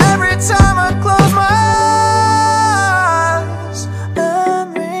same? Every time I close my eyes,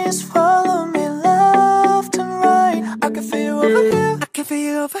 memories follow me left and right. I can feel you over here, I can feel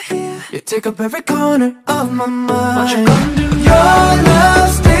you over here. You take up every corner of my mind. What you gonna do now? Your love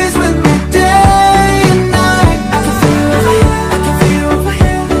stays with me day and night. I can feel you over here, I can feel you over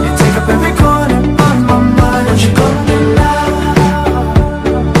here. You take up every corner of my mind. What you gonna do now?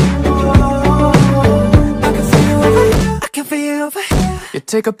 I can feel you over here, I can feel you over here. You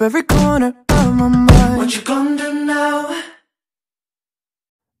take up every corner of my mind. What you gonna do now?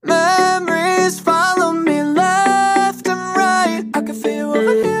 Memories follow me left and right. I can feel you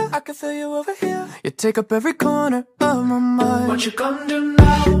over here, I can feel you over here. You take up every corner of my mind. What you gonna do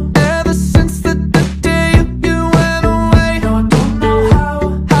now? Ever since the day you went away, No, I don't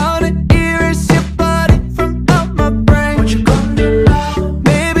know how to erase your body from out my brain. what you gonna do now.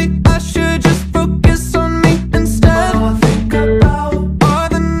 Maybe I should just focus on me instead. All I think about, All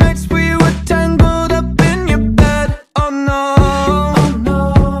the nights we were tangled up in your bed. Oh no, oh no,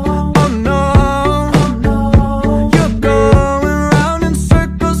 oh no, oh no. you're going round in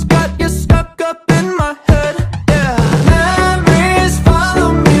circles, got you stuck up in my head. Yeah, memories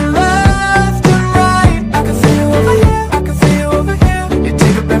follow me left and right. I can feel you over here, I can feel you over here. You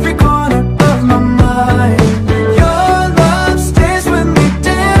take up every corner of my mind. Your love stays with me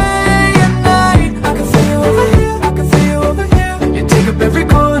day and night. I can feel you over here, I can feel you over here. You take up every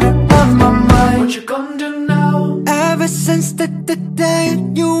corner of my mind. What you gonna do now? Ever since the day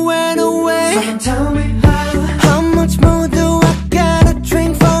you went away, Someone tell me how much more do I gotta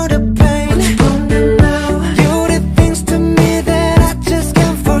drink for the pain? what you gonna do now. You did things to me that I just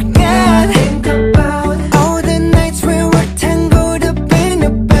can't forget. Think about, All the nights we were tangled up in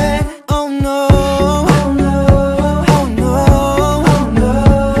your bed. Oh no, oh no, oh no, oh no.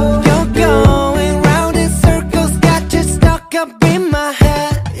 you're going round in circles, got you stuck up in my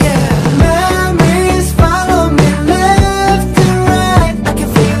head. Yeah, memories follow me left and right. I can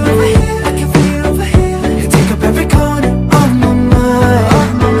feel you over here, I can feel you over here. You take up every corner of my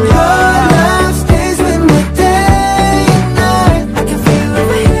mind. Your love stays with me day and night. I can feel you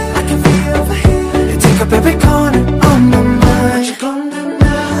over here, I can feel you over here. You take up every corner of my What mind. you gonna do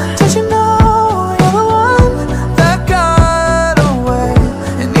now? Did you know you're the one that got away?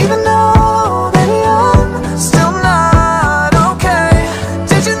 And even though, baby, I'm still not okay.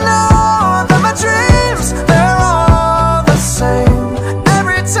 Did you know that my dreams, they're all the same?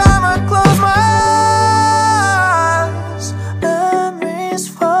 Every time I close my eyes, memories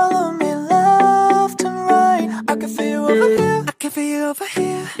follow me left and right. I can feel you over here, I can feel you over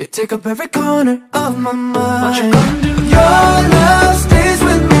here. You take up every corner of my mind. What you gonna do now? Your love stays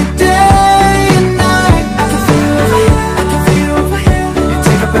with me day and night. I can feel you over here, I can feel you over here.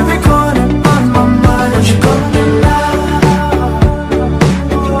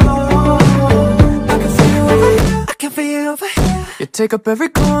 take up every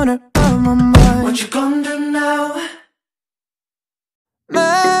corner of my mind. What you gonna do now?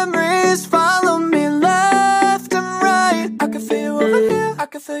 Memories follow me left and right. I can feel you over here, I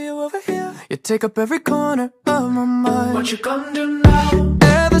can feel you over here. You take up every corner of my mind. What you gonna do now?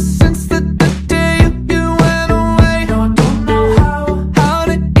 Ever since the day you went away, No, I don't know how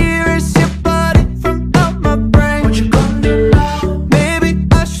to erase your body from out my brain. what you gonna do now. Maybe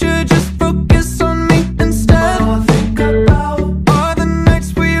I should just focus on me instead. All I think about, All the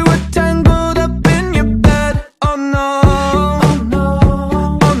nights we were tangled up in your bed. Oh no, oh no,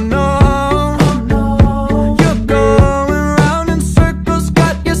 oh no, oh no. you're going round in circles,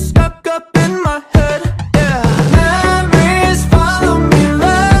 got you stuck up in my head. Yeah, memories follow me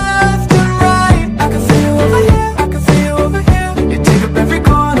left and right. I can feel you over here, I can feel you over here. You take up every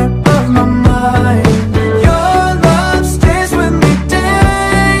corner of my mind. Your love stays with me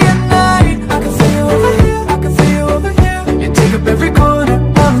day and night. I can feel you over here, I can feel you over here. You take up every corner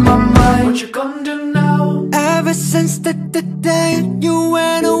of my mind. What you gonna do now? Ever since the day you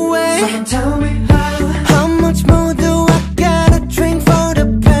went away, Someone tell me how much more do I gotta drink for the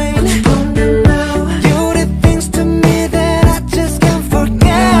pain? what you gonna do now. You did things to me that I just can't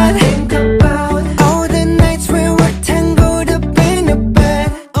forget. Think about, All the nights we were tangled up in your bed.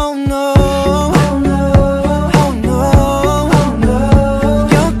 Oh no, oh no, oh no, oh no.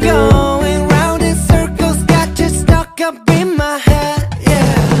 you're going round in circles, got you stuck up in my head.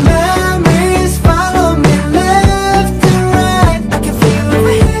 Yeah, memories follow me left and right. I can feel you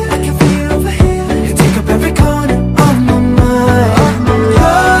over here, I can feel you over here. You take up every corner of my mind.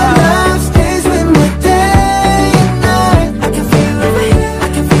 Your love stays with me day and night. I can feel you over here, I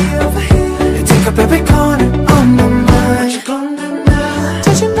can feel you over here. You take up every corner of my What mind. you gonna do now?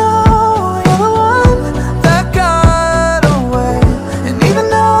 Did you know you're the one that got away? And even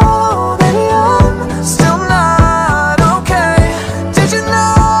though, baby, I'm still not okay. Did you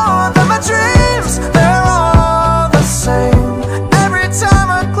know that my dreams, they're all the same? Every time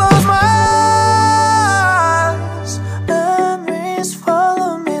I close my eyes, memories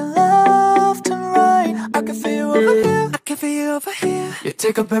follow me left and right. I can feel you over here, I can feel you over here. You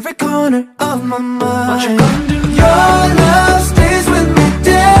take up every corner of my mind. What you gonna do now? Your love stays with me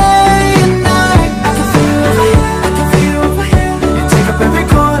day and night. I can feel you over here, I can feel you over here. You take up every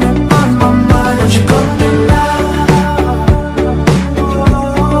corner of my mind. What you gonna do now?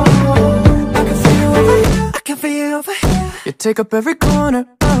 I can feel you over here, I can feel you over here. You take up every corner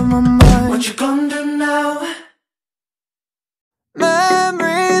of my mind. What you gonna do now?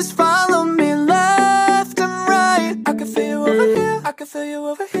 Memories follow me left and right. I can feel you over here, I can feel you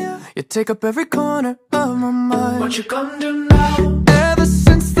over here. You take up every corner of my mind. What you gonna do now? Ever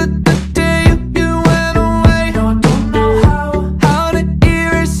since the day you went away, No, I don't know how to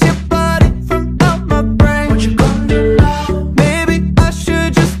erase your body from out my brain. what you gonna do now. Maybe I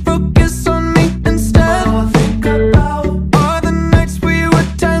should just focus on me instead. All I think about, All the nights we were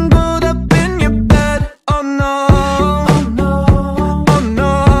tangled up in your bed. Oh no, oh no, oh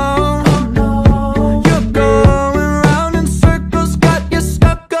no, oh no. you're going round in circles, got you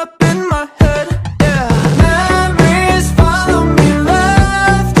stuck up in my head. Yeah, memories follow me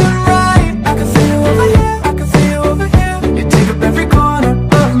left and right. I can feel you over here, I can feel you over here. You take up every corner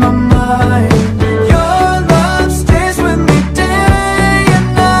of my mind. Your love stays with me day and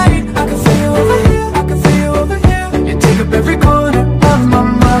night. I can feel you over here, I can feel you over here. You take up every corner of my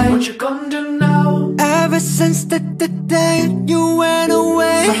mind. What you gonna do now? Ever since the day you went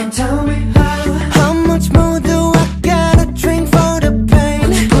away, Someone tell me how much more do I gotta drink for the pain?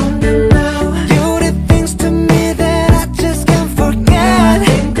 what you gonna do now. You did things to me that I just can't forget.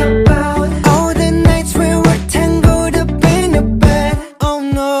 Think about, All the nights we were tangled up in your bed. Oh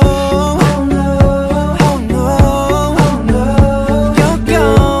no, oh no, oh no, oh no. you're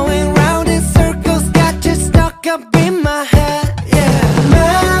going round in circles, got you stuck up in my head. Yeah,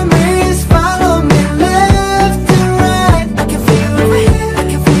 memories follow me left and right. I can feel you over here, I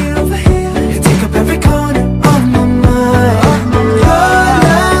can feel you over here. You take up every corner of my mind. Your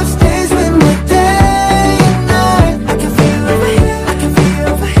love stays with me day and night. I can feel you over here, I can feel you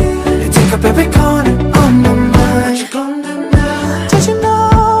over here. You take up every corner of my What mind. you gonna do now? Did you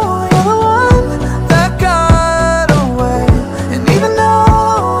know you're the one that got away? And even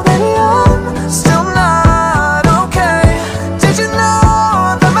though, baby, I'm still not okay. Did you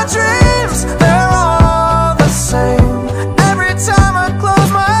know that my dreams, they're all the same? Every time I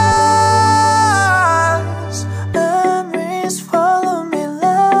close my eyes, memories follow me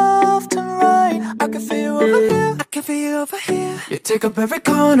left and right. I can feel you over here, I can feel you over here. You take up every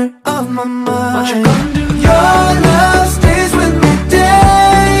corner of my mind. What you gonna do now? Your love stays with me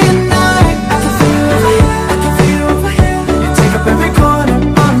day and night. I can feel you over here, I can feel you over here. You take up every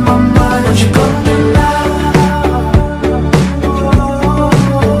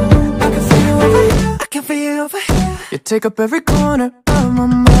take up every corner of my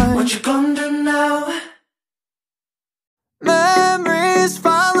mind. What you gonna do now? Memories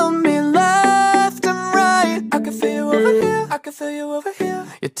follow me left and right. I can feel you over here, I can feel you over here.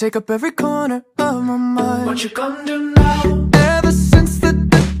 You take up every corner of my mind. What you gonna do now? Ever since the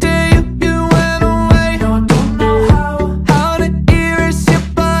day you went away, No, I don't know how to erase your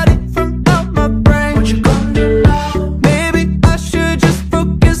body from out my brain. what you gonna do now. Maybe I should just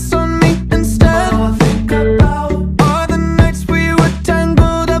focus on me instead. All I think about, All the nights we were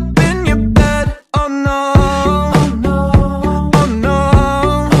tangled up in your bed. Oh no, oh no, oh no,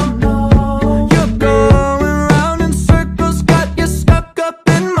 oh no. you're going round in circles, got you stuck up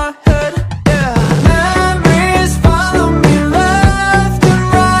in my head. Yeah, memories follow me left and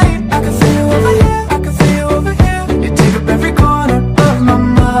right. I can feel you over here, I can feel you over here. You take up every corner of my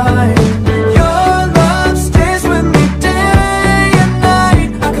mind. Your love stays with me day and night.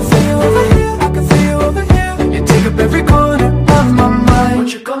 I can feel you over here, I can feel you over here. You take up every corner of my mind.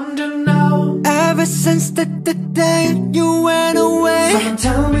 What you gonna do now? Ever since the day you went away, Someone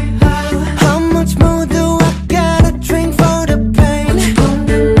tell me how much more do I gotta drink for the pain? what you gonna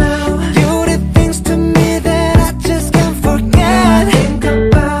do now. You did things to me that I just can't forget. Think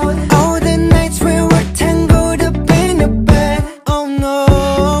about, All the nights we were tangled up in the bed. Oh no,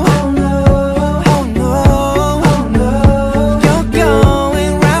 oh no, oh no, oh no. you're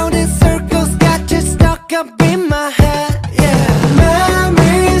going round in circles, got you stuck up in my head. Yeah,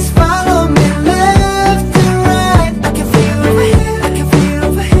 memories follow me left and right. I can feel you over here, I can feel you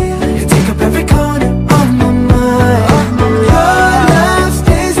over here. You take up every corner of my mind. Your love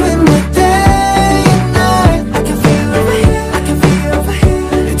stays with me day and night. I can feel you over here, I can feel you over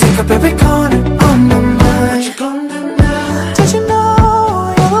here. You take up every corner of my What mind. you gonna do now? Did you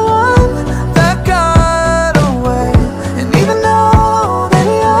know you're the one that got away? And even though,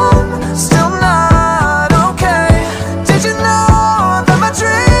 baby, I'm still not okay. Did you know that my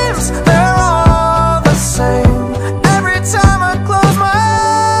dreams, they're all the same? Every time I close my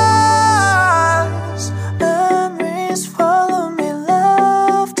eyes, memories follow me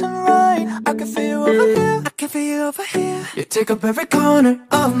left and right. I can feel you over here, I can feel you over here. You take up every corner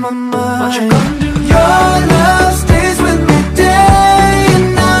of my mind. What you gonna do Your love stays with me day and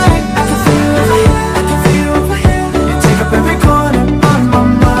night. I can feel you over here, I can feel you over here. You take up every corner of my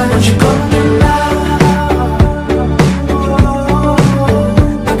mind. What you gonna do now?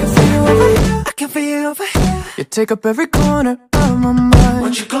 I can feel you over here, I can feel you over here. You take up every corner of my mind.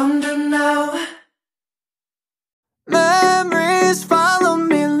 What you gonna do now? Memories follow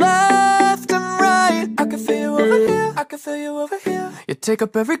me left and right. I can feel you over here, I can feel you over here. You take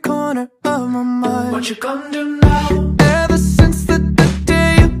up every corner of my mind. What you gonna do now? Ever since the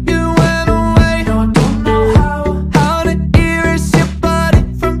day you went away, No, I don't know how to erase your body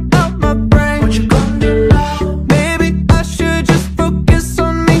from out my brain. what you gonna do now. Maybe I should just focus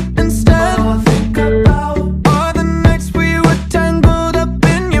on me instead. All I think about, All the nights we were tangled up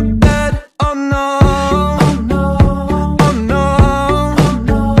in your bed. Oh no, oh no, oh no, oh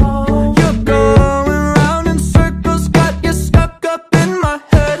no. you're going round in circles, got you stuck up in my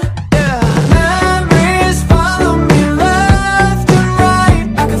head. Yeah, memories follow me left and right.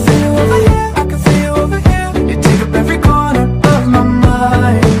 I can feel you over here, I can feel you over here. You take up every corner of my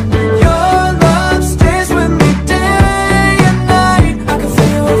mind. Your love stays with me day and night. I can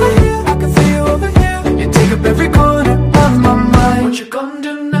feel you over here, I can feel you over here. You take up every corner of my mind. What you gonna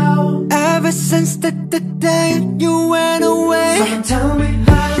do now? Ever since the day you went away, Someone tell me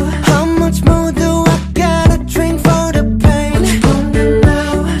how much more do I gotta drink for the pain? what you gonna do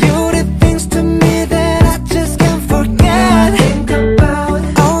now. You did things to me that I just can't forget. Think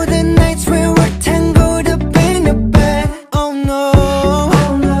about, All the nights we were tangled up in the bed. Oh no,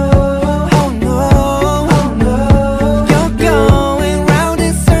 oh no, oh no, oh no. you're going round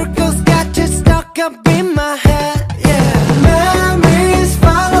in circles, got you stuck up in my head. Yeah, memories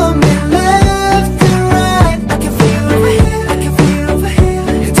follow me left and right. I can feel you over here, I can feel you over here.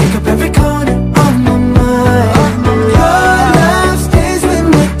 You take up every corner of my mind. Your love stays with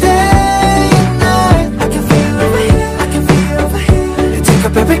me day and night. I can feel you over here, I can feel you over here. You take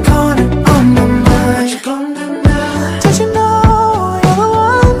up every corner of my What mind. you gonna do now? Did you know you're the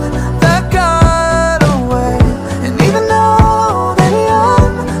one that got away? And even though, baby,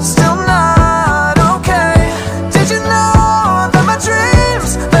 I'm still not okay. Did you know that my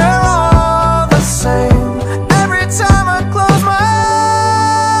dreams, they're all the same? Every time I close my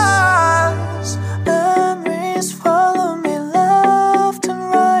eyes, memories follow me left and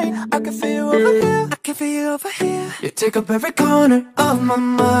right. I can feel you over here, I can feel you over here. You take up every corner of my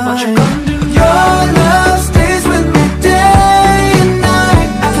mind. What you gonna do Your love stays with me day and night.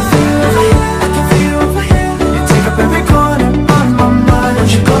 I can feel you over here, I can feel you over here. You take up every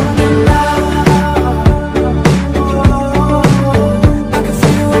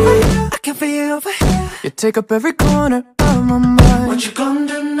take up every corner of my mind. What you gonna